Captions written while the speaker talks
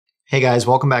Hey guys,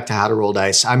 welcome back to How to Roll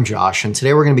Dice. I'm Josh, and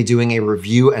today we're going to be doing a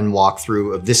review and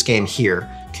walkthrough of this game here,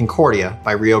 Concordia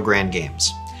by Rio Grande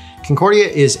Games. Concordia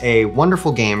is a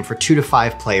wonderful game for 2 to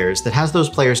 5 players that has those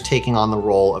players taking on the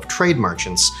role of trade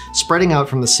merchants, spreading out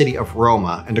from the city of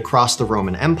Roma and across the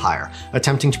Roman Empire,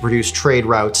 attempting to produce trade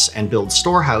routes and build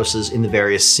storehouses in the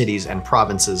various cities and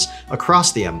provinces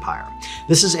across the empire.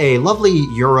 This is a lovely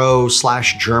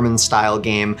Euro/German style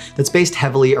game that's based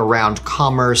heavily around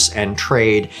commerce and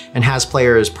trade and has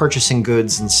players purchasing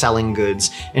goods and selling goods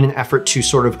in an effort to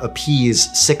sort of appease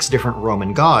 6 different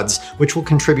Roman gods, which will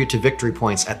contribute to victory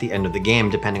points at the end of the game,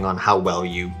 depending on how well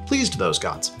you pleased those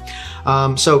gods.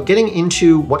 So getting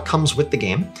into what comes with the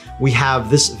game, we have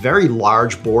this very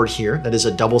large board here that is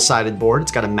a double-sided board.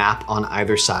 It's got a map on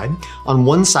either side. On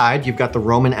one side, you've got the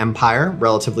Roman Empire,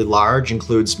 relatively large,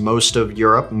 includes most of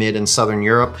Europe, mid and southern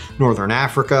Europe, northern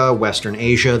Africa, western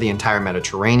Asia, the entire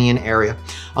Mediterranean area.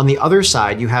 On the other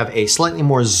side, you have a slightly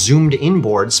more zoomed-in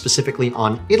board, specifically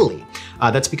on Italy.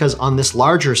 That's because on this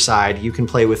larger side, you can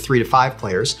play with 3 to 5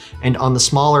 players, and on the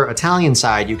smaller Italian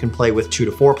side, you can play with 2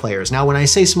 to 4 players. Now, when I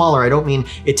say smaller, I don't mean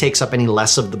it takes up any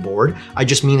less of the board. I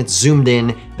just mean it's zoomed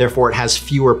in, therefore it has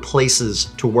fewer places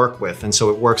to work with, and so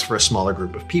it works for a smaller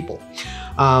group of people.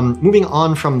 Moving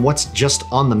on from what's just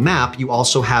on the map, you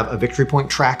also have a victory point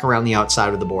track around the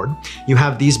outside of the board. You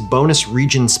have these bonus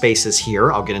region spaces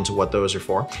here. I'll get into what those are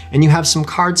for. And you have some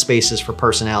card spaces for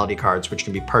personality cards, which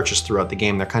can be purchased throughout the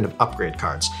game. They're kind of upgrade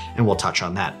cards, and we'll touch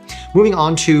on that. Moving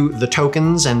on to the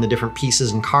tokens and the different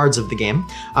pieces and cards of the game.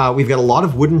 We've got a lot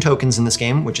of wooden tokens in this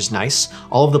game, which is nice.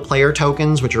 All of the player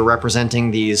tokens, which are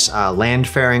representing these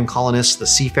land-faring colonists, the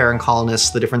seafaring colonists,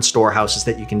 the different storehouses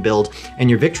that you can build, and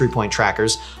your victory point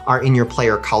trackers are in your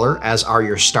player color, as are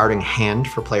your starting hand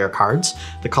for player cards.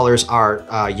 The colors are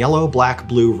yellow, black,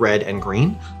 blue, red, and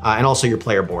green, and also your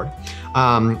player board.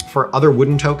 For other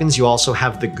wooden tokens, you also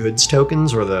have the goods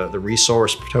tokens, or the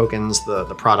resource tokens,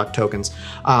 the product tokens.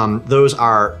 Those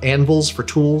are anvils for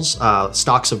tools,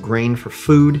 stalks of grain for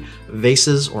food,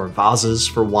 vases or vases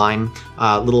for wine,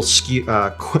 little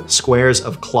squares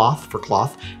of cloth for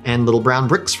cloth, and little brown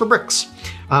bricks for bricks.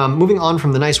 Moving on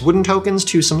from the nice wooden tokens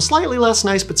to some slightly less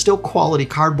nice but still quality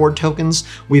cardboard tokens,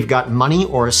 we've got money,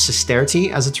 or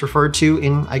sesterti as it's referred to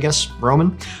in, I guess,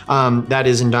 Roman. That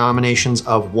is in denominations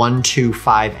of 1, 2,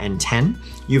 5, and 10.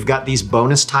 You've got these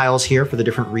bonus tiles here for the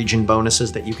different region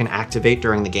bonuses that you can activate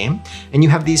during the game. And you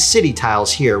have these city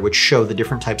tiles here, which show the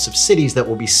different types of cities that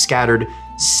will be scattered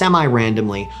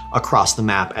semi-randomly across the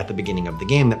map at the beginning of the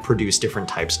game that produce different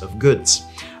types of goods.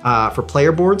 For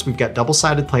player boards, we've got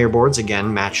double-sided player boards,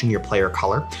 again, matching your player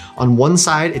color. On one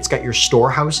side, it's got your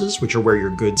storehouses, which are where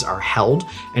your goods are held,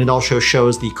 and it also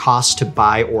shows the cost to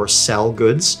buy or sell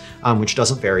goods, which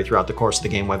doesn't vary throughout the course of the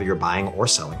game, whether you're buying or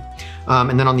selling.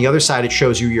 And then on the other side, it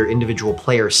shows you your individual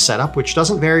player setup, which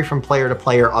doesn't vary from player to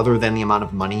player other than the amount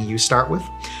of money you start with.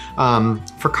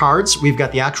 For cards, we've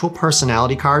got the actual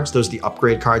personality cards. Those are the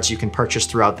upgrade cards you can purchase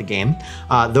throughout the game.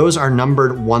 Those are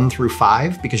numbered 1 through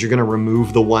 5 because you're going to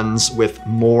remove the ones with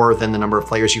more than the number of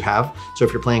players you have. So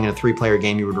if you're playing in a 3-player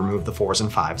game, you would remove the 4s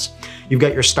and 5s. You've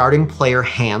got your starting player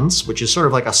hands, which is sort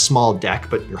of like a small deck,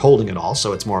 but you're holding it all,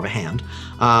 so it's more of a hand.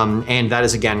 And that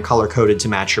is, again, color-coded to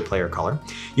match your player color.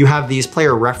 You have these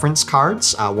player reference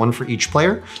cards, 1 for each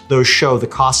player. Those show the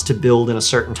cost to build in a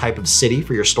certain type of city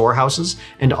for your storehouses,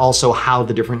 and also how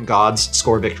the different gods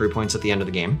score victory points at the end of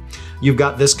the game. You've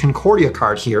got this Concordia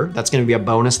card here. That's going to be a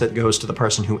bonus that goes to the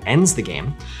person who ends the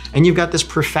game. And you've got this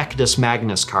Perfectus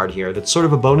Magnus card here that's sort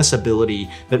of a bonus ability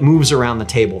that moves around the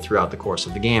table throughout the course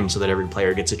of the game so that every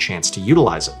player gets a chance to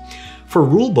utilize it. For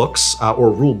rule books,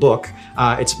 or rule book,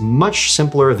 it's much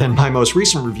simpler than my most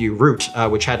recent review, Root,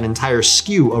 which had an entire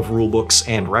skew of rule books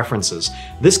and references.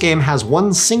 This game has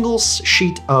one single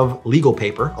sheet of legal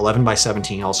paper, 11 by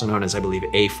 17, also known as, I believe,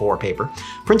 A4 paper,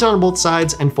 printed on both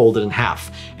sides and folded in half.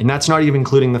 And that's not even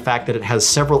including the fact that it has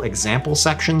several example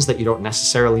sections that you don't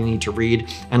necessarily need to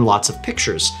read, and lots of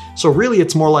pictures. So really,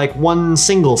 it's more like one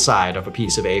single side of a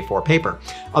piece of A4 paper.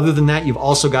 Other than that, you've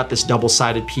also got this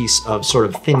double-sided piece of sort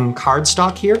of thin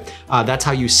cardstock here. That's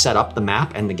how you set up the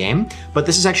map and the game. But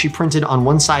this is actually printed on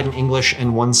one side in English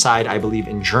and one side, I believe,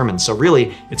 in German. So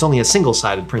really, it's only a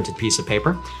single-sided printed piece of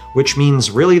paper, which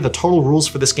means really the total rules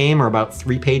for this game are about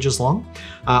 3 pages long.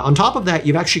 On top of that,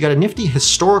 you've actually got a nifty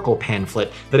historical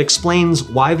pamphlet that explains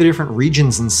why the different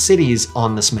regions and cities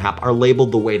on this map are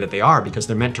labeled the way that they are, because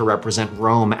they're meant to represent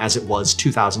Rome as it was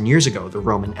 2,000 years ago, the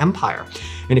Roman Empire.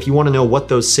 And if you want to know what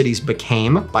those cities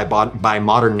became by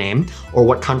modern name, or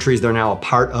what countries they're now a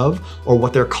part of, or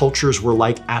what their cultures were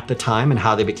like at the time and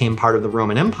how they became part of the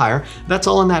Roman Empire, that's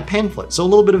all in that pamphlet. So a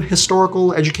little bit of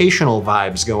historical, educational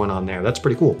vibes going on there. That's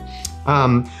pretty cool.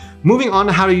 Moving on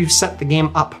to how do you set the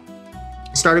game up.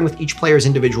 Starting with each player's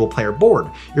individual player board.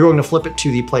 You're going to flip it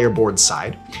to the player board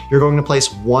side. You're going to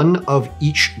place one of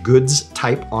each goods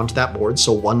type onto that board.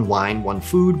 So one wine, one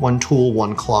food, one tool,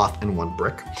 one cloth, and one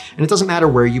brick. And it doesn't matter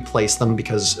where you place them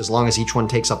because as long as each one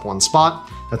takes up one spot,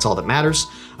 that's all that matters.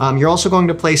 You're also going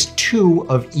to place two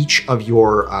of each of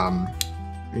your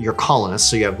colonists.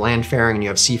 So you have landfaring and you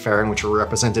have seafaring, which are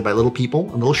represented by little people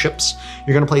and little ships.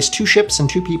 You're going to place two ships and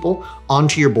two people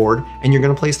onto your board, and you're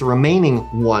going to place the remaining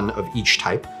one of each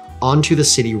type onto the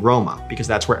city Roma, because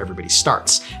that's where everybody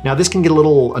starts. Now this can get a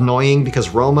little annoying because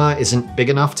Roma isn't big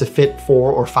enough to fit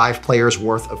 4 or 5 players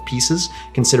worth of pieces.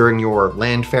 Considering your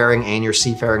landfaring and your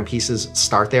seafaring pieces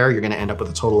start there, you're gonna end up with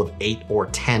a total of 8 or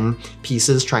 10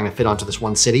 pieces trying to fit onto this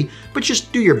one city, but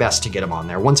just do your best to get them on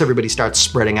there. Once everybody starts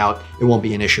spreading out, it won't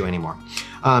be an issue anymore.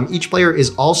 Each player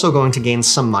is also going to gain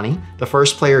some money. The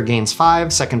first player gains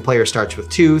 5, second player starts with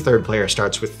 2, third player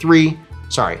starts with 3,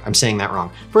 Sorry, I'm saying that wrong.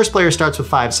 First player starts with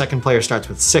 5, second player starts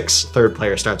with 6, third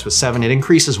player starts with 7. It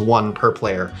increases 1 per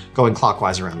player going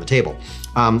clockwise around the table.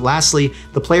 Lastly,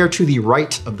 the player to the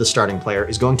right of the starting player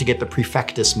is going to get the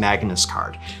Prefectus Magnus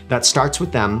card. That starts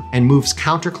with them and moves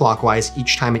counterclockwise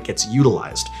each time it gets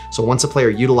utilized. So once a player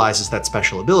utilizes that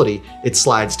special ability, it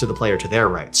slides to the player to their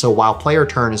right. So while player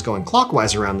turn is going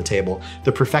clockwise around the table,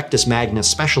 the Prefectus Magnus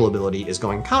special ability is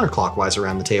going counterclockwise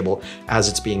around the table as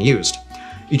it's being used.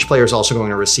 Each player is also going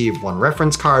to receive 1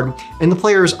 reference card, and the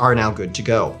players are now good to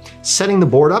go. Setting the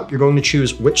board up, you're going to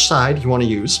choose which side you want to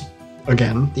use.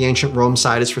 Again, the ancient Rome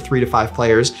side is for 3 to 5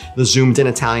 players. The zoomed in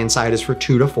Italian side is for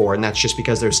 2 to 4, and that's just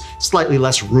because there's slightly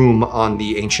less room on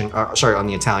the on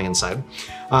the Italian side.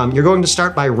 You're going to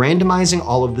start by randomizing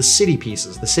all of the city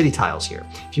pieces, the city tiles here.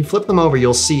 If you flip them over,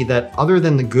 you'll see that other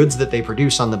than the goods that they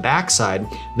produce on the back side,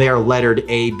 they are lettered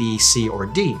A, B, C, or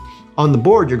D. On the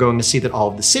board, you're going to see that all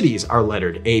of the cities are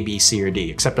lettered A, B, C, or D,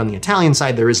 except on the Italian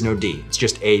side, there is no D. It's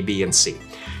just A, B, and C.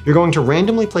 You're going to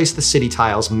randomly place the city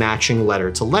tiles matching letter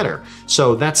to letter.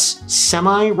 So that's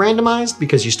semi-randomized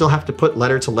because you still have to put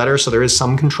letter to letter, so there is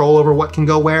some control over what can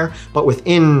go where, but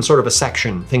within sort of a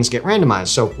section, things get randomized,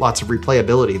 so lots of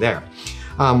replayability there.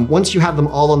 Once you have them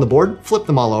all on the board, flip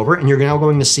them all over, and you're now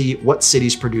going to see what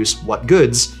cities produce what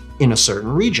goods in a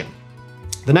certain region.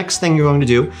 The next thing you're going to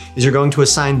do is you're going to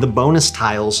assign the bonus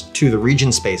tiles to the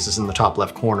region spaces in the top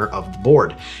left corner of the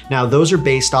board. Now, those are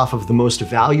based off of the most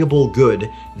valuable good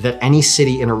that any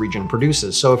city in a region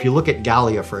produces. So if you look at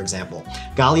Gallia, for example,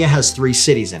 Gallia has 3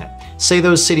 cities in it. Say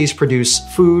those cities produce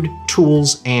food,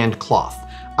 tools, and cloth.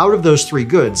 Out of those 3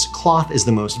 goods, cloth is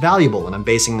the most valuable, and I'm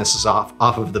basing this off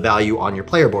of the value on your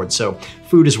player board. So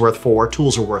food is worth 4,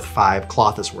 tools are worth 5,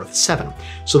 cloth is worth 7.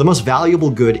 So the most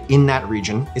valuable good in that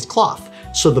region is cloth.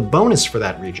 So the bonus for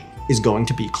that region is going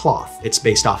to be cloth. It's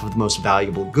based off of the most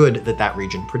valuable good that that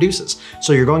region produces.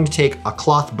 So you're going to take a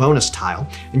cloth bonus tile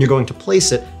and you're going to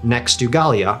place it next to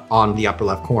Gallia on the upper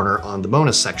left corner on the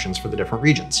bonus sections for the different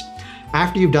regions.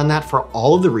 After you've done that for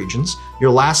all of the regions, you're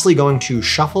lastly going to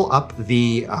shuffle up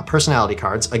the personality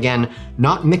cards. Again,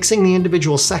 not mixing the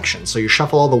individual sections. So you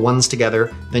shuffle all the 1s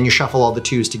together, then you shuffle all the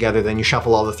 2s together, then you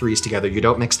shuffle all the 3s together. You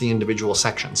don't mix the individual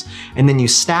sections. And then you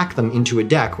stack them into a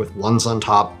deck with 1s on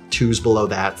top, 2s below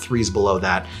that, 3s below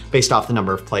that, based off the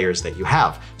number of players that you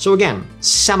have. So again,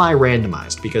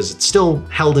 semi-randomized because it's still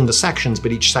held into sections,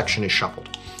 but each section is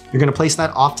shuffled. You're going to place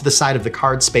that off to the side of the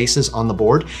card spaces on the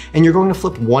board, and you're going to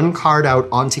flip 1 card out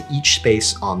onto each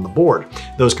space on the board.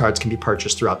 Those cards can be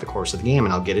purchased throughout the course of the game,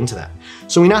 and I'll get into that.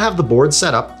 So we now have the board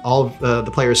set up. All of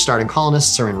the players' starting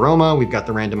colonists are in Roma. We've got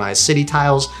the randomized city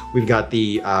tiles. We've got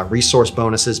the resource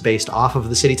bonuses based off of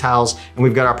the city tiles, and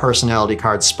we've got our personality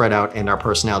cards spread out and our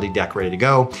personality deck ready to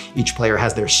go. Each player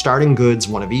has their starting goods,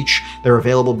 1 of each. Their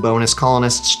available bonus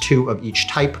colonists, 2 of each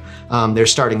type. Their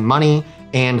starting money,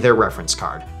 and their reference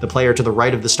card. The player to the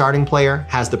right of the starting player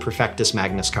has the Prefectus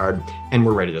Magnus card, and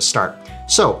we're ready to start.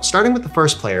 So, starting with the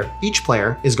first player, each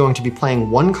player is going to be playing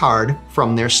 1 card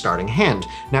from their starting hand.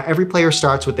 Now, every player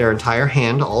starts with their entire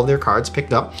hand, all of their cards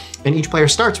picked up, and each player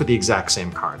starts with the exact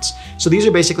same cards. So these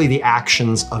are basically the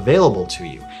actions available to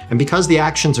you. And because the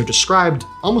actions are described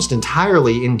almost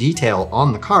entirely in detail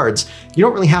on the cards, you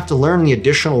don't really have to learn the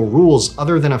additional rules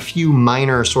other than a few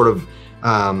minor sort of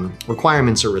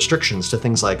requirements or restrictions to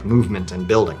things like movement and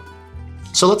building.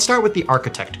 So let's start with the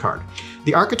Architect card.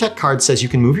 The Architect card says you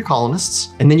can move your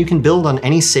colonists, and then you can build on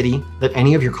any city that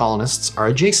any of your colonists are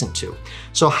adjacent to.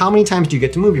 So how many times do you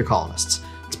get to move your colonists?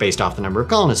 It's based off the number of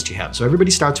colonists you have. So everybody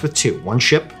starts with 2, one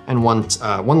ship and one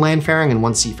landfaring and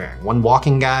one seafaring, one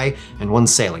walking guy and one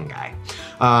sailing guy.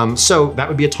 So that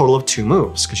would be a total of 2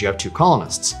 moves because you have 2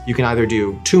 colonists. You can either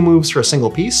do 2 moves for a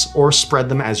single piece or spread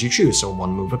them as you choose, so 1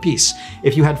 move a piece.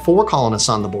 If you had 4 colonists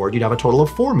on the board, you'd have a total of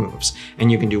 4 moves,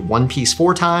 and you can do 1 piece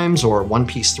 4 times, or 1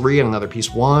 piece 3 and another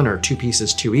piece 1, or 2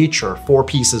 pieces 2 each, or 4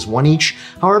 pieces 1 each,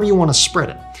 however you want to spread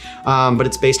it. But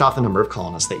it's based off the number of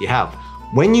colonists that you have.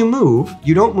 When you move,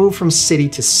 you don't move from city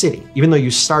to city, even though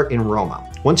you start in Roma.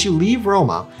 Once you leave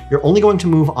Roma, you're only going to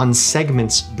move on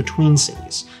segments between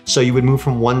cities. So you would move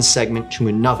from one segment to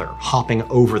another, hopping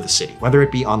over the city, whether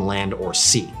it be on land or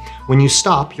sea. When you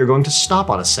stop, you're going to stop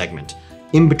on a segment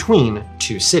in between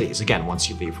 2 cities, again, once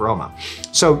you leave Roma.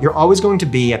 So you're always going to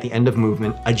be, at the end of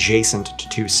movement, adjacent to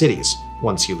 2 cities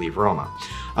once you leave Roma.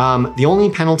 The only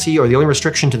penalty or the only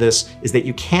restriction to this is that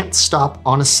you can't stop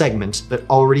on a segment that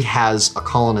already has a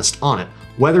colonist on it,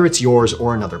 whether it's yours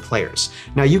or another player's.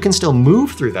 Now you can still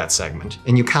move through that segment,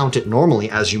 and you count it normally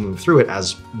as you move through it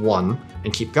as 1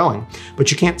 and keep going,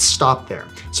 but you can't stop there.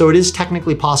 So it is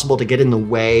technically possible to get in the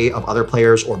way of other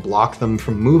players or block them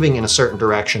from moving in a certain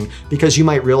direction, because you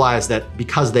might realize that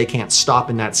because they can't stop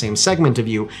in that same segment of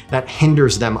you, that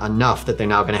hinders them enough that they're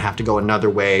now going to have to go another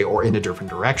way or in a different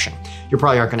direction. You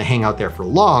probably aren't going to hang out there for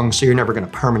long, so you're never going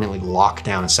to permanently lock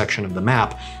down a section of the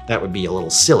map. That would be a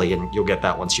little silly, and you'll get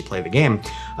that once you play the game.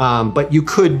 But you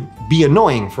could be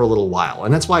annoying for a little while,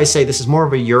 and that's why I say this is more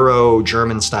of a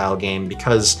Euro-German style game,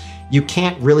 because you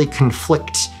can't really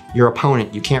conflict your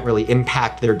opponent. You can't really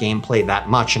impact their gameplay that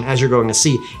much. And as you're going to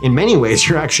see, in many ways,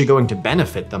 you're actually going to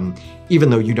benefit them, even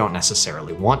though you don't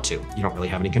necessarily want to. You don't really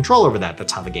have any control over that.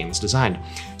 That's how the game is designed.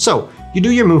 So you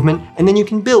do your movement, and then you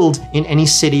can build in any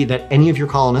city that any of your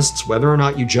colonists, whether or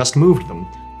not you just moved them,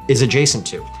 is adjacent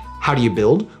to. How do you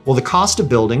build? Well, the cost of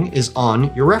building is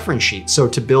on your reference sheet. So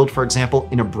to build, for example,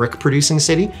 in a brick producing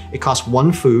city, it costs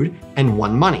 1 food and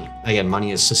 1 money. Again, money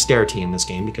is sesterity in this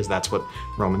game because that's what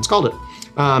Romans called it.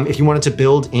 If you wanted to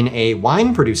build in a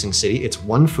wine producing city, it's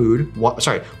 1 food,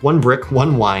 1 brick,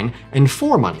 1 wine, and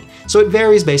 4 money. So it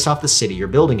varies based off the city you're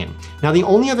building in. Now, the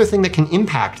only other thing that can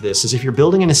impact this is if you're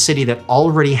building in a city that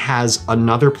already has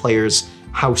another player's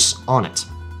house on it.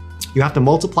 You have to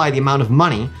multiply the amount of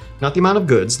money, not the amount of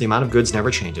goods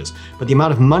never changes, but the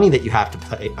amount of money that you have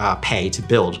to pay to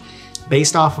build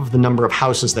based off of the number of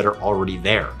houses that are already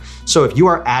there. So if you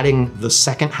are adding the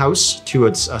 2nd house to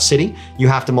a city, you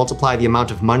have to multiply the amount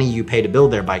of money you pay to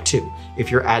build there by 2. If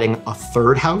you're adding a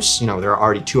 3rd house, there are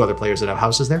already 2 other players that have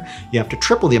houses there, you have to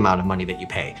triple the amount of money that you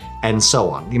pay, and so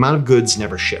on. The amount of goods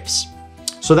never shifts.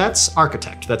 So that's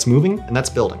Architect, that's moving, and that's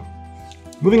building.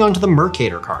 Moving on to the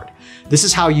Mercator card. This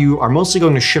is how you are mostly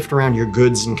going to shift around your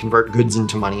goods and convert goods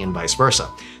into money and vice versa.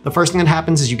 The first thing that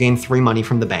happens is you gain 3 money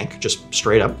from the bank, just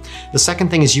straight up. The second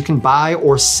thing is you can buy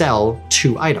or sell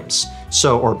 2 items.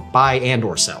 Or buy and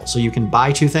or sell. So you can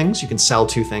buy 2 things, you can sell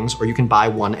 2 things, or you can buy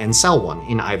 1 and sell 1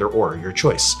 in either order, your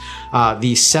choice.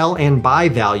 The sell and buy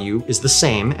value is the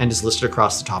same and is listed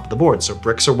across the top of the board. So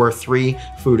bricks are worth 3,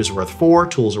 food is worth 4,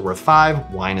 tools are worth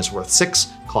 5, wine is worth 6,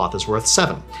 cloth is worth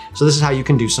 7. So this is how you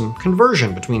can do some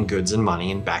conversion between goods and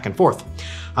money and back and forth.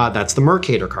 That's the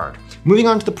Mercator card. Moving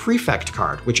on to the Prefect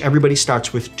card, which everybody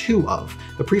starts with 2 of.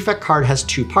 The Prefect card has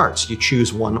 2 parts. You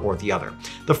choose one or the other.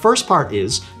 The first part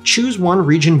is choose 1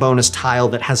 region bonus tile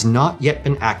that has not yet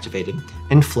been activated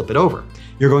and flip it over.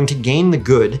 You're going to gain the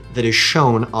good that is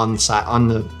shown on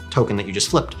the token that you just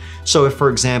flipped. So if, for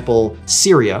example,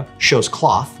 Syria shows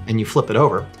cloth and you flip it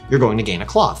over, you're going to gain a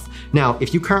cloth. Now,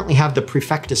 if you currently have the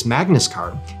Prefectus Magnus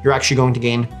card, you're actually going to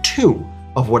gain 2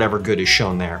 of whatever good is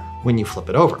shown there when you flip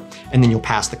it over. And then you'll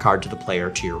pass the card to the player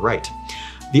to your right.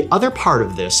 The other part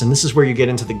of this, and this is where you get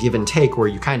into the give and take, where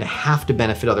you kind of have to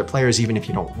benefit other players even if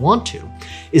you don't want to,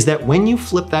 is that when you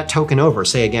flip that token over,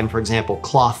 say again, for example,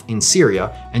 cloth in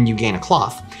Syria, and you gain a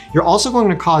cloth, you're also going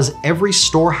to cause every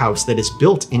storehouse that is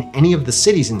built in any of the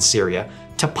cities in Syria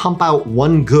to pump out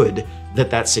 1 good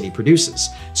that city produces.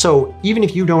 So even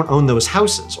if you don't own those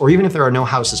houses, or even if there are no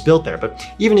houses built there, but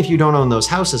even if you don't own those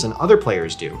houses and other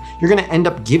players do, you're going to end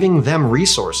up giving them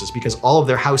resources because all of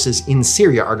their houses in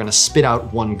Syria are going to spit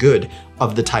out 1 good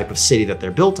of the type of city that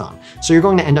they're built on. So you're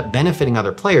going to end up benefiting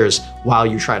other players while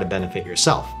you try to benefit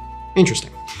yourself.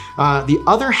 Interesting. The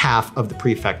other half of the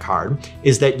Prefect card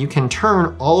is that you can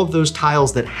turn all of those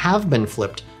tiles that have been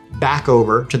flipped back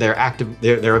over to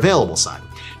their available side.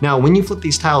 Now, when you flip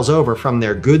these tiles over from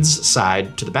their goods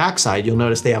side to the back side, you'll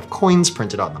notice they have coins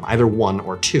printed on them, either 1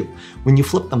 or 2. When you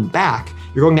flip them back,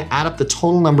 you're going to add up the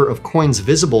total number of coins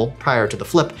visible prior to the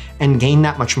flip and gain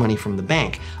that much money from the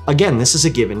bank. Again, this is a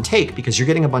give and take because you're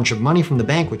getting a bunch of money from the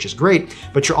bank, which is great,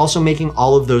 but you're also making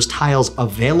all of those tiles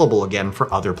available again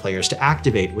for other players to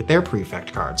activate with their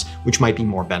prefect cards, which might be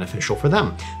more beneficial for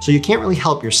them. So you can't really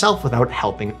help yourself without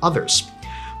helping others.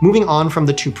 Moving on from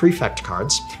the 2 prefect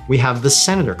cards, we have the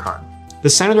Senator card. The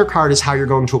Senator card is how you're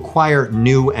going to acquire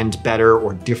new and better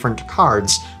or different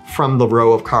cards from the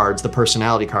row of cards, the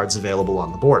personality cards available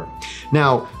on the board.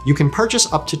 Now, you can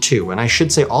purchase up to 2, and I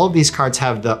should say all of these cards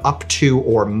have the up to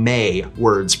or may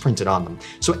words printed on them.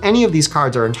 So any of these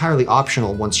cards are entirely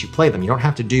optional once you play them. You don't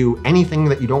have to do anything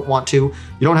that you don't want to.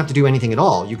 You don't have to do anything at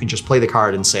all. You can just play the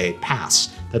card and say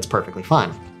pass. That's perfectly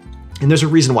fine. And there's a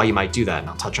reason why you might do that, and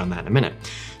I'll touch on that in a minute.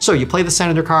 So you play the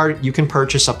Senator card, you can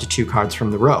purchase up to 2 cards from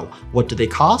the row. What do they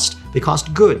cost? They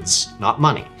cost goods, not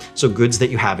money. So goods that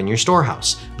you have in your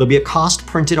storehouse. There'll be a cost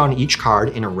printed on each card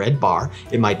in a red bar.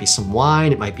 It might be some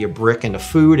wine, it might be a brick and a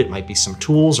food, it might be some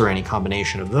tools or any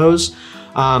combination of those.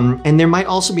 And there might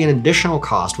also be an additional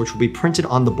cost which will be printed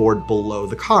on the board below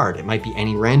the card. It might be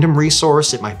any random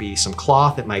resource, it might be some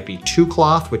cloth, it might be 2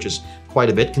 cloth, which is quite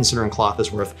a bit considering cloth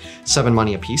is worth 7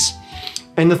 money apiece.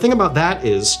 And the thing about that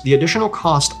is the additional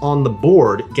cost on the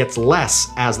board gets less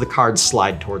as the cards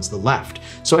slide towards the left.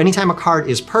 So anytime a card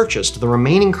is purchased, the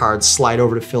remaining cards slide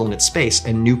over to fill in its space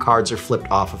and new cards are flipped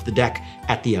off of the deck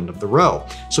at the end of the row.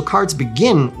 So cards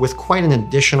begin with quite an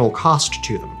additional cost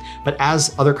to them. But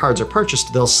as other cards are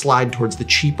purchased, they'll slide towards the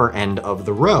cheaper end of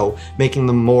the row, making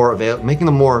them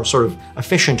more sort of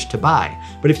efficient to buy.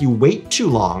 But if you wait too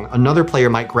long, another player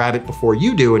might grab it before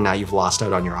you do, and now you've lost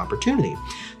out on your opportunity.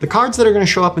 The cards that are going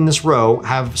to show up in this row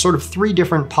have sort of 3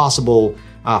 different possible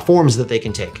forms that they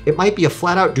can take. It might be a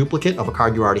flat out duplicate of a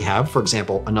card you already have, for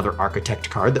example, another Architect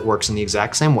card that works in the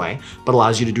exact same way, but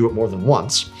allows you to do it more than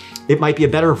once. It might be a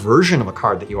better version of a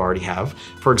card that you already have,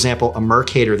 for example, a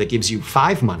Mercator that gives you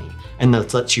 5 money and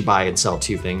that lets you buy and sell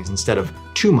 2 things instead of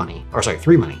 3 money,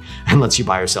 and lets you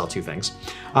buy or sell 2 things.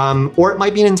 Or it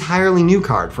might be an entirely new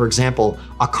card. For example,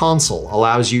 a Consul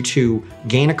allows you to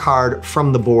gain a card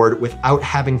from the board without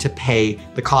having to pay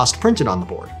the cost printed on the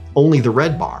board, only the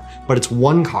red bar, but it's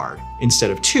 1 card instead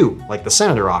of 2, like the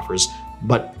Senator offers,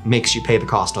 but makes you pay the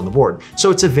cost on the board. So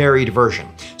it's a varied version.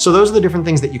 So those are the different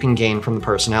things that you can gain from the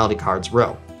personality cards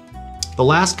row. The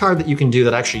last card that you can do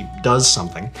that actually does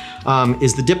something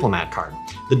is the Diplomat card.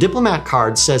 The Diplomat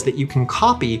card says that you can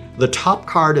copy the top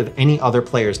card of any other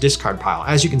player's discard pile.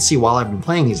 As you can see, while I've been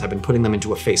playing these, I've been putting them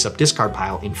into a face-up discard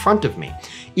pile in front of me.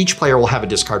 Each player will have a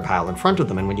discard pile in front of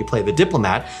them, and when you play the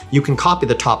Diplomat, you can copy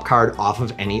the top card off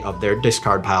of any of their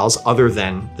discard piles other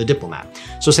than the Diplomat.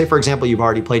 So say, for example, you've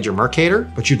already played your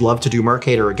Mercator, but you'd love to do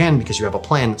Mercator again because you have a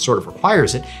plan that sort of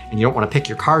requires it, and you don't want to pick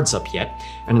your cards up yet,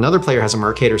 and another player has a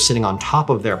Mercator sitting on top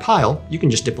of their pile, you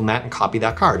can just Diplomat and copy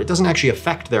that card. It doesn't actually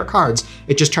affect their cards,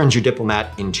 it just turns your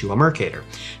Diplomat into a Mercator.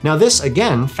 Now this,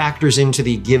 again, factors into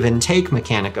the give and take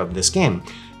mechanic of this game.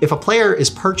 If a player is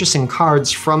purchasing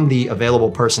cards from the available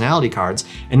personality cards,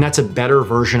 and that's a better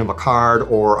version of a card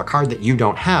or a card that you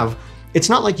don't have, it's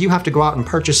not like you have to go out and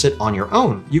purchase it on your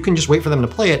own. You can just wait for them to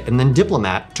play it and then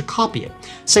Diplomat to copy it.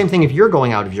 Same thing if you're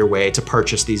going out of your way to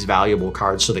purchase these valuable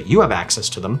cards so that you have access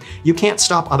to them, you can't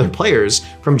stop other players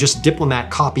from just Diplomat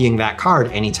copying that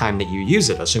card anytime that you use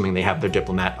it, assuming they have their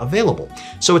Diplomat available.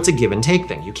 So it's a give and take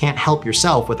thing. You can't help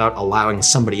yourself without allowing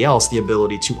somebody else the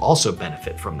ability to also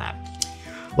benefit from that.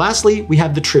 Lastly, we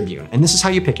have the Tribune, and this is how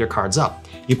you pick your cards up.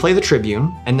 You play the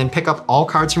Tribune, and then pick up all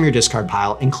cards from your discard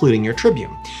pile, including your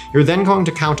Tribune. You're then going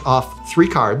to count off 3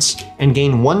 cards and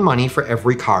gain 1 money for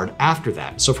every card after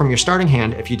that. So from your starting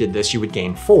hand, if you did this, you would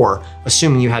gain 4,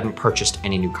 assuming you hadn't purchased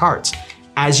any new cards.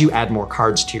 As you add more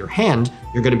cards to your hand,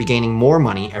 you're going to be gaining more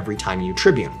money every time you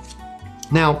Tribune.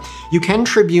 Now, you can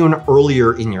Tribune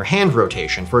earlier in your hand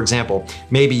rotation. For example,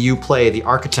 maybe you play the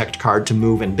Architect card to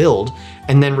move and build,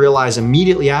 and then realize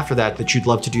immediately after that that you'd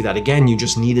love to do that again, you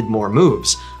just needed more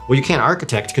moves. Well, you can't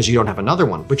Architect because you don't have another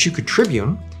one, but you could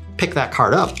Tribune, pick that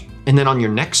card up, and then on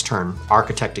your next turn,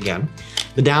 Architect again.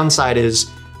 The downside is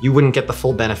you wouldn't get the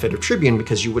full benefit of Tribune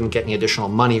because you wouldn't get any additional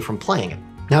money from playing it.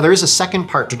 Now, there is a second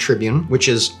part to Tribune, which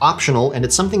is optional, and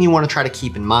it's something you want to try to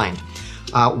keep in mind.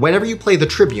 Whenever you play the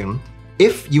Tribune,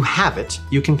 if you have it,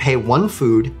 you can pay 1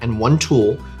 food and 1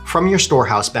 tool from your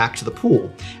storehouse back to the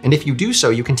pool. And if you do so,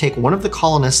 you can take one of the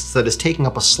colonists that is taking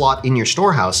up a slot in your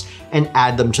storehouse and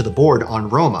add them to the board on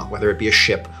Roma, whether it be a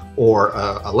ship or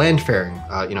a landfaring,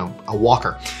 a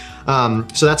walker.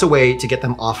 So that's a way to get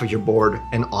them off of your board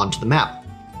and onto the map.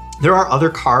 There are other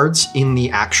cards in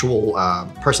the actual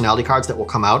personality cards that will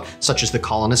come out, such as the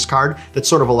Colonist card, that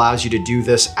sort of allows you to do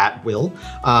this at will.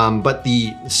 But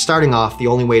starting off, the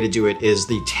only way to do it is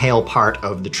the tail part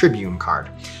of the Tribune card.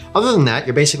 Other than that,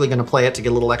 you're basically going to play it to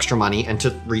get a little extra money and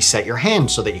to reset your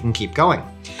hand so that you can keep going.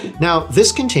 Now,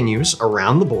 this continues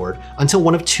around the board until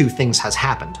one of two things has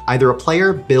happened. Either a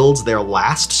player builds their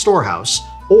last storehouse,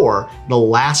 or the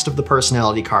last of the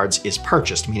personality cards is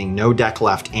purchased, meaning no deck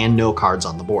left and no cards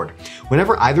on the board.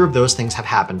 Whenever either of those things have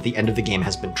happened, the end of the game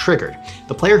has been triggered.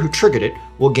 The player who triggered it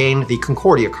will gain the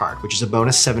Concordia card, which is a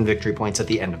bonus 7 victory points at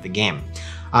the end of the game.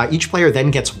 Each player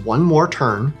then gets one more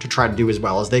turn to try to do as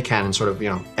well as they can and sort of,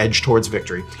 edge towards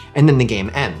victory, and then the game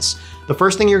ends. The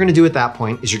first thing you're going to do at that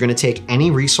point is you're going to take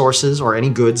any resources or any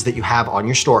goods that you have on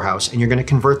your storehouse and you're going to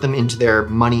convert them into their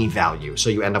money value, so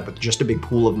you end up with just a big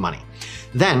pool of money.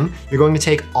 Then you're going to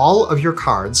take all of your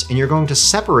cards and you're going to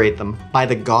separate them by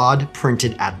the god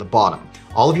printed at the bottom.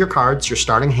 All of your cards, your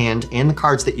starting hand, and the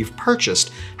cards that you've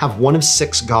purchased have one of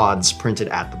 6 gods printed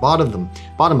at the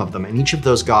bottom of them, and each of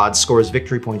those gods scores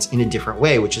victory points in a different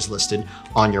way, which is listed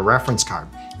on your reference card.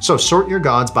 So sort your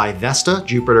gods by Vesta,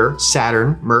 Jupiter,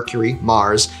 Saturn, Mercury,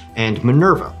 Mars, and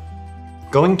Minerva.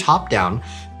 Going top down,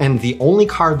 and the only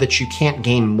card that you can't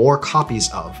gain more copies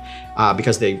of,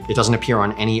 because it doesn't appear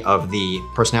on any of the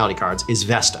personality cards, is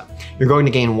Vesta. You're going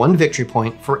to gain 1 victory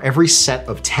point for every set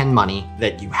of 10 money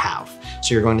that you have.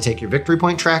 So you're going to take your victory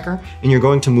point tracker and you're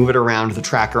going to move it around the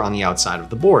tracker on the outside of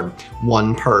the board,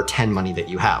 1 per 10 money that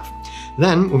you have.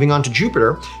 Then moving on to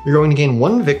Jupiter, you're going to gain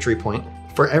 1 victory point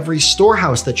for every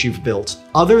storehouse that you've built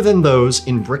other than those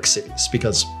in brick cities,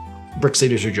 because brick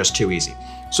cities are just too easy.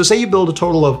 So say you build a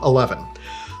total of 11,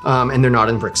 and they're not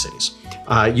in brick cities.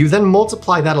 You then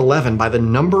multiply that 11 by the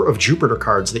number of Jupiter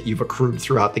cards that you've accrued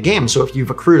throughout the game. So if you've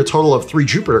accrued a total of 3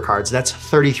 Jupiter cards, that's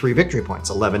 33 victory points,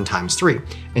 11 times 3.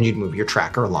 And you'd move your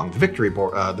tracker along the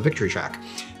victory track.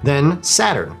 Then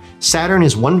Saturn. Saturn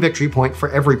is 1 victory point for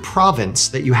every province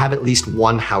that you have at least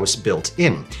 1 house built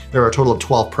in. There are a total of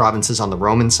 12 provinces on the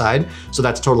Roman side, so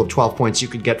that's a total of 12 points you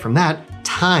could get from that,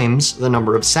 times the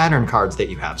number of Saturn cards that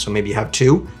you have. So maybe you have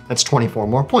 2, that's 24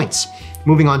 more points.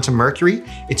 Moving on to Mercury,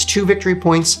 it's 2 victory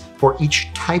points for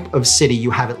each type of city you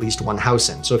have at least 1 house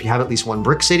in. So if you have at least 1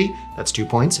 brick city, that's 2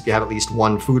 points. If you have at least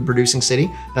 1 food producing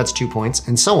city, that's 2 points,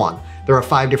 and so on. There are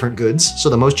 5 different goods, so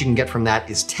the most you can get from that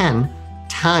is 10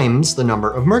 times the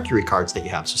number of Mercury cards that you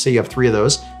have. So say you have 3 of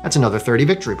those, that's another 30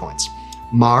 victory points.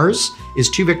 Mars is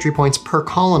 2 victory points per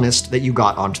colonist that you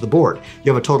got onto the board.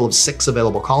 You have a total of 6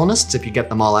 available colonists. If you get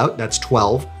them all out, that's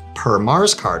 12 per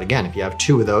Mars card. Again, if you have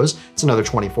 2 of those, it's another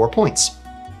 24 points.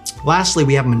 Lastly,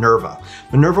 we have Minerva.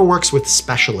 Minerva works with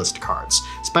specialist cards.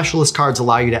 Specialist cards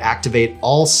allow you to activate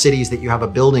all cities that you have a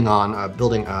building on,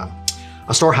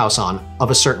 a storehouse on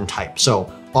of a certain type.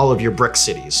 So all of your brick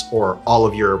cities or all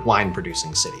of your wine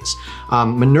producing cities.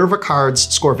 Minerva cards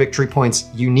score victory points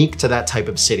unique to that type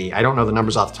of city. I don't know the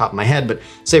numbers off the top of my head, but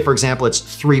say for example, it's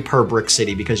 3 per brick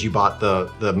city because you bought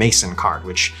the Mason card,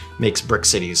 which makes brick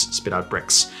cities spit out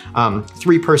bricks.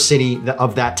 3 per city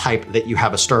of that type that you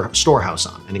have a storehouse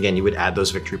on. And again, you would add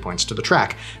those victory points to the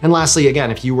track. And lastly, again,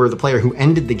 if you were the player who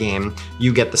ended the game,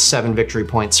 you get the 7 victory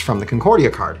points from the Concordia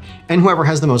card. And whoever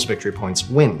has the most victory points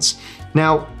wins.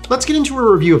 Now, let's get into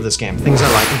a review of this game, things I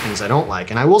like and things I don't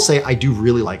like. And I will say I do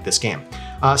really like this game.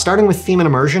 Starting with theme and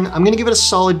immersion, I'm gonna give it a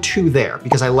solid 2 there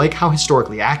because I like how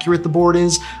historically accurate the board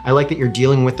is. I like that you're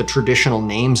dealing with the traditional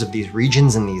names of these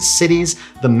regions and these cities.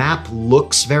 The map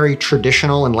looks very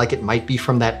traditional and like it might be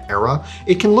from that era.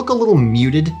 It can look a little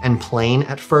muted and plain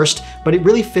at first, but it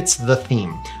really fits the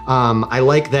theme. I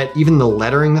like that even the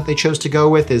lettering that they chose to go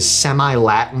with is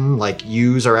semi-Latin, like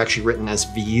U's are actually written as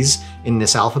V's in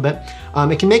this alphabet.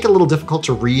 It can make it a little difficult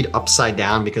to read upside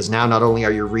down because now not only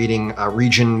are you reading a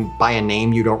region by a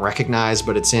name you don't recognize,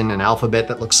 but it's in an alphabet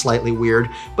that looks slightly weird,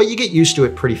 but you get used to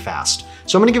it pretty fast.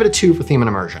 So I'm gonna give it a 2 for theme and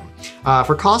immersion.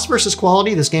 For cost versus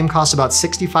quality, this game costs about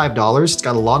 $65. It's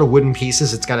got a lot of wooden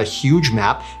pieces. It's got a huge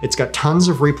map. It's got tons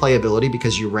of replayability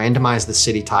because you randomize the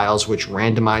city tiles, which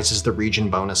randomizes the region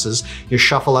bonuses. You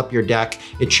shuffle up your deck.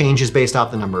 It changes based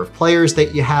off the number of players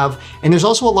that you have. And there's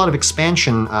also a lot of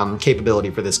expansion capability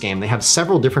for this game. They have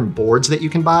several different boards that you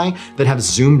can buy that have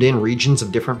zoomed in regions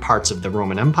of different parts of the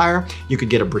Roman Empire. You could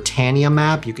get a Britannia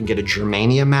map. You can get a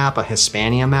Germania map, a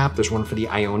Hispania map. There's one for the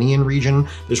Ionian region.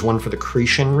 There's one for the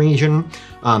Cretan region.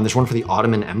 There's one for the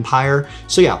Ottoman Empire.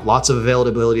 So yeah, lots of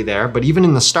availability there. But even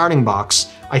in the starting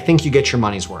box, I think you get your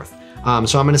money's worth.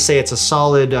 So I'm gonna say it's a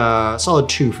solid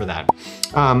 2 for that.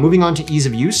 Moving on to ease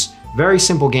of use. Very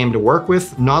simple game to work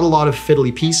with, not a lot of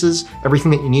fiddly pieces. Everything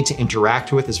that you need to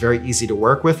interact with is very easy to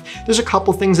work with. There's a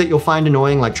couple things that you'll find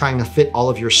annoying, like trying to fit all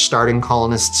of your starting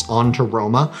colonists onto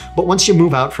Roma, but once you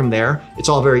move out from there, it's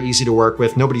all very easy to work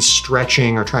with. Nobody's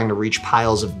stretching or trying to reach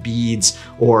piles of beads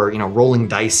or, rolling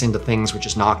dice into things, which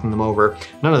is knocking them over.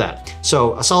 None of that.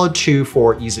 So a solid 2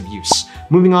 for ease of use.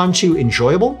 Moving on to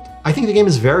enjoyable, I think the game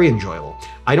is very enjoyable.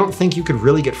 I don't think you could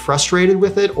really get frustrated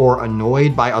with it or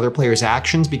annoyed by other players'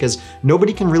 actions because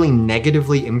nobody can really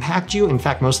negatively impact you. In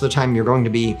fact, most of the time you're going to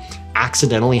be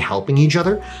accidentally helping each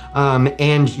other.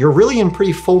 And you're really in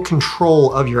pretty full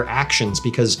control of your actions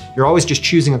because you're always just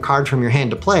choosing a card from your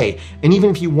hand to play. And even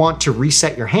if you want to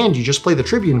reset your hand, you just play the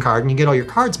Tribune card and you get all your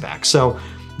cards back. So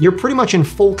you're pretty much in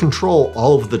full control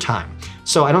all of the time.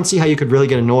 So I don't see how you could really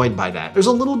get annoyed by that. There's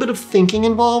a little bit of thinking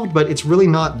involved, but it's really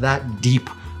not that deep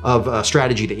of a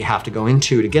strategy that you have to go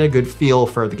into to get a good feel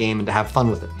for the game and to have fun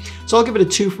with it. So I'll give it a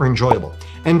 2 for enjoyable.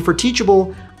 And for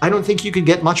teachable, I don't think you could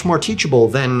get much more teachable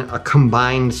than a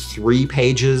combined 3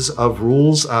 pages of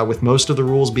rules, with most of the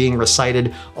rules being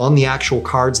recited on the actual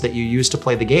cards that you use to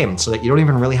play the game, so that you don't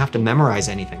even really have to memorize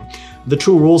anything. The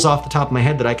 2 rules off the top of my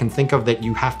head that I can think of that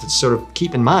you have to sort of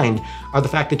keep in mind are the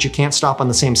fact that you can't stop on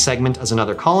the same segment as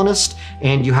another colonist,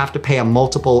 and you have to pay a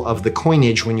multiple of the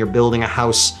coinage when you're building a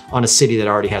house on a city that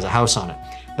already has a house on it.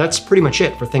 That's pretty much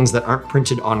it for things that aren't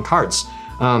printed on cards.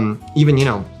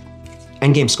 Even,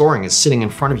 endgame scoring is sitting in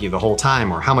front of you the whole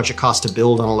time, or how much it costs to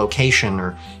build on a location,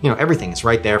 or everything is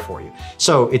right there for you.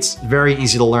 So it's very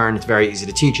easy to learn, it's very easy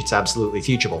to teach, it's absolutely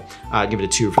teachable. Give it a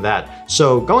 2 for that.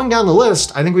 So going down the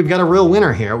list, I think we've got a real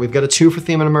winner here. We've got a 2 for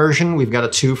theme and immersion, we've got a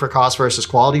 2 for cost versus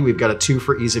quality, we've got a 2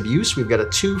 for ease of use, we've got a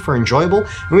 2 for enjoyable,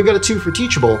 and we've got a 2 for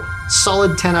teachable.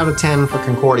 Solid 10 out of 10 for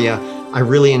Concordia. I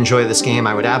really enjoy this game.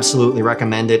 I would absolutely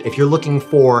recommend it. If you're looking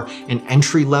for an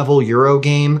entry-level Euro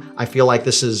game, I feel like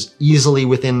this is easily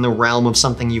within the realm of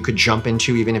something you could jump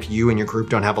into even if you and your group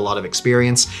don't have a lot of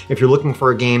experience. If you're looking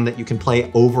for a game that you can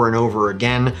play over and over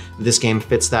again, this game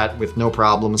fits that with no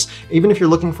problems. Even if you're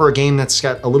looking for a game that's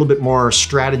got a little bit more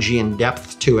strategy and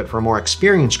depth to it for a more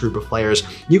experienced group of players,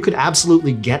 you could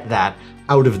absolutely get that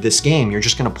out of this game. You're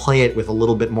just going to play it with a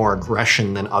little bit more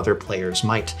aggression than other players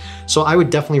might. So I would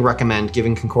definitely recommend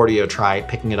giving Concordia a try,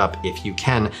 picking it up if you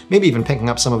can, maybe even picking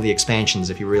up some of the expansions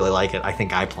if you really like it. I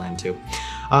think I plan to.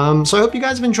 So I hope you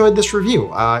guys have enjoyed this review.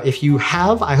 If you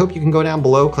have, I hope you can go down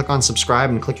below, click on subscribe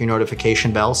and click your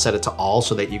notification bell, set it to all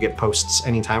so that you get posts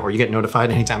anytime, or you get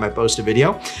notified anytime I post a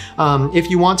video. If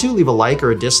you want to, leave a like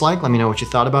or a dislike, let me know what you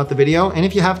thought about the video. And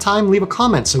if you have time, leave a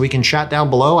comment so we can chat down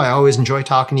below. I always enjoy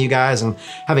talking to you guys and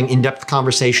having in-depth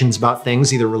conversations about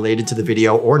things either related to the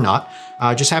video or not.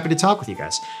 Just happy to talk with you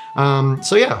guys.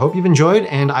 So yeah, hope you've enjoyed,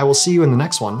 and I will see you in the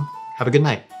next one. Have a good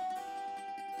night.